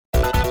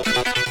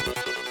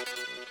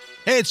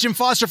Hey, it's Jim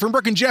Foster from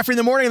Brooke and Jeffrey in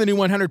the morning on the new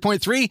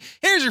 100.3.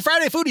 Here's your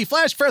Friday Foodie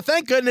Flash for,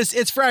 thank goodness,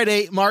 it's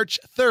Friday,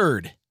 March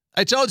 3rd.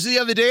 I told you the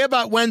other day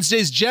about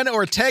Wednesday's Jenna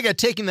Ortega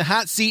taking the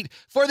hot seat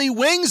for the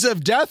Wings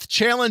of Death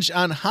challenge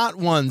on Hot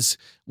Ones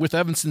with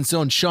Evanston's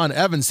own Sean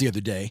Evans the other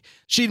day.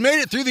 She'd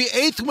made it through the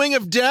 8th Wing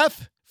of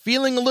Death,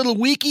 feeling a little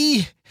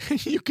weaky.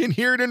 You can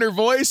hear it in her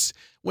voice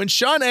when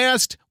Sean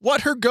asked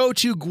what her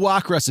go-to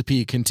guac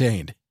recipe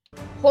contained.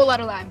 Whole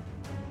lot of lime.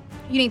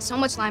 You need so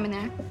much lime in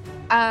there.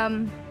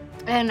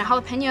 And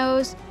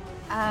jalapenos.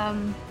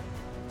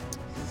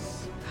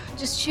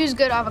 Just choose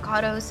good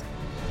avocados.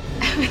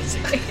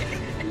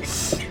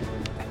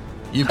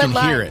 You can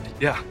hear it.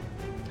 Yeah.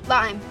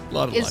 Lime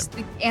is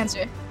the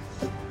answer.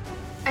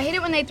 I hate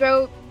it when they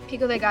throw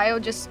pico de gallo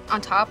just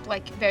on top,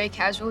 like very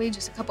casually,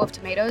 just a couple of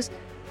tomatoes.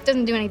 It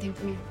doesn't do anything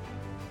for me.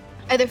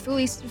 Either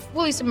fully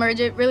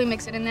submerge it, really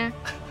mix it in there.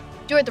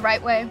 Do it the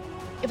right way.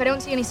 If I don't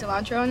see any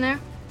cilantro in there,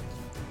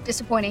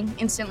 disappointing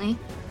instantly.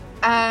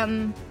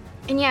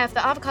 And yeah, if the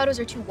avocados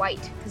are too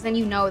white, because then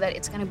you know that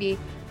it's going to be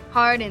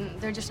hard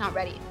and they're just not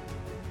ready.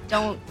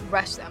 Don't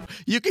rush them.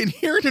 You can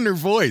hear it in her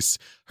voice.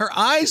 Her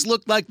eyes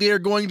look like they are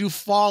going to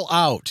fall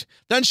out.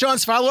 Then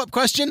Sean's follow-up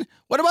question,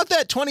 what about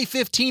that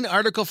 2015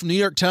 article from the New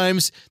York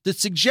Times that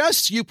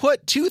suggests you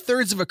put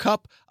 2/3 of a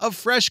cup of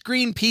fresh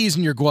green peas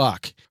in your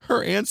guac?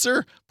 Her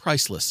answer,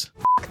 priceless.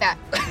 F*** that.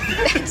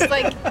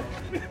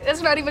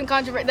 That's not even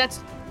controversial. That's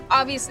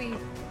obviously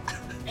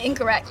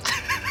incorrect.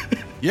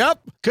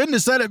 Yep, couldn't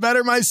have said it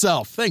better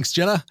myself. Thanks,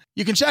 Jenna.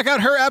 You can check out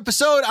her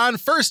episode on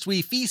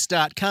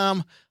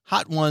firstwefeast.com.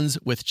 Hot Ones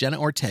with Jenna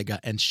Ortega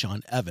and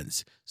Sean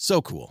Evans.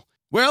 So cool.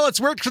 Well,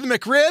 it's worked for the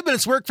McRib and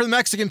it's worked for the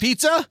Mexican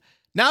pizza.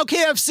 Now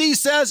KFC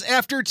says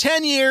after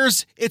 10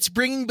 years, it's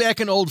bringing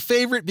back an old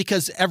favorite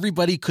because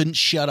everybody couldn't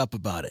shut up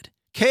about it.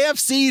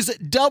 KFC's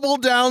Double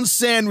Down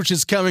Sandwich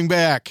is coming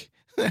back.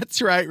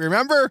 That's right,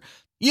 remember?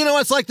 You know,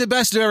 it's like the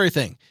best of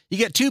everything. You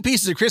get 2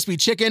 pieces of crispy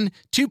chicken,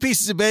 2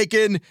 pieces of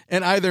bacon,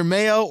 and either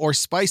mayo or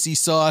spicy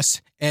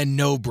sauce, and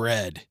no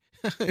bread.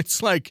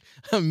 It's like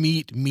a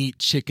meat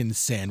chicken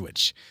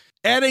sandwich.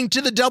 Adding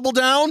to the Double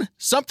Down,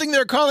 something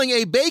they're calling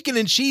a bacon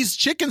and cheese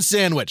chicken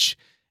sandwich.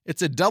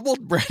 It's a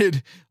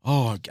double-breaded,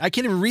 I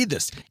can't even read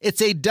this.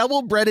 It's a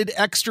double-breaded,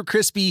 extra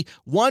crispy,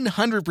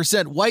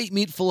 100% white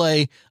meat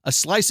filet, a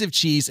slice of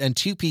cheese, and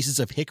 2 pieces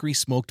of hickory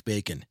smoked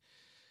bacon.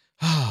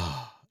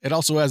 It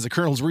also has the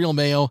Colonel's Real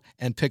mayo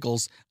and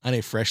pickles on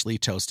a freshly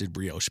toasted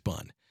brioche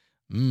bun.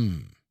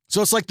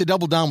 So it's like the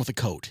Double Down with a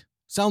coat.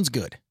 Sounds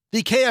good.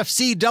 The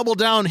KFC Double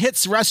Down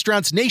hits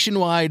restaurants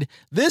nationwide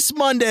this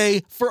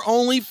Monday for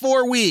only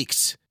 4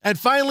 weeks. And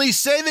finally,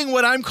 saving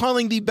what I'm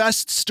calling the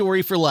best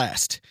story for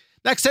last.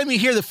 Next time you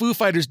hear the Foo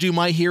Fighters do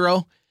My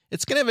Hero,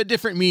 it's going to have a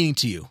different meaning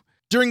to you.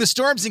 During the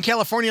storms in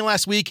California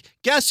last week,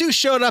 guess who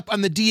showed up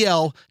on the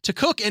DL to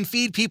cook and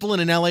feed people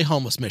in an LA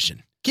homeless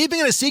mission? Keeping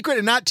it a secret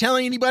and not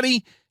telling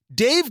anybody,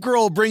 Dave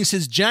Grohl brings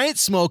his giant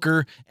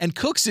smoker and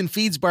cooks and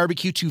feeds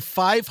barbecue to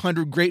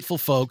 500 grateful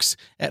folks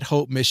at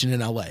Hope Mission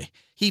in LA.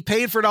 He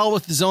paid for it all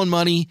with his own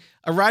money,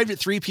 arrived at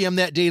 3 p.m.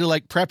 that day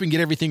to prep and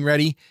get everything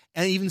ready,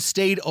 and even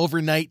stayed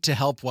overnight to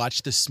help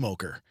watch the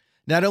smoker.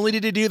 Not only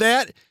did he do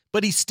that,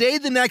 but he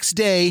stayed the next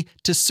day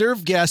to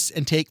serve guests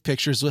and take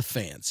pictures with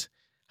fans.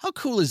 How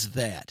cool is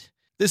that?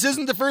 This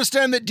isn't the first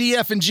time that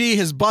DF&G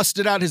has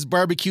busted out his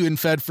barbecue and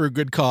fed for a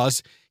good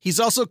cause. He's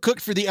also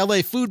cooked for the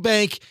LA Food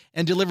Bank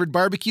and delivered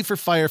barbecue for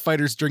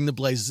firefighters during the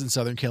blazes in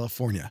Southern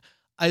California.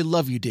 I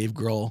love you, Dave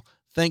Grohl.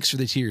 Thanks for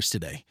the tears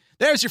today.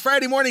 There's your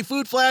Friday morning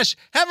food flash.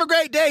 Have a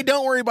great day.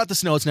 Don't worry about the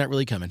snow. It's not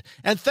really coming.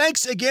 And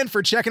thanks again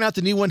for checking out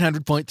the new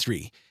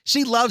 100.3.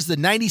 She loves the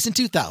 90s and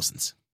 2000s.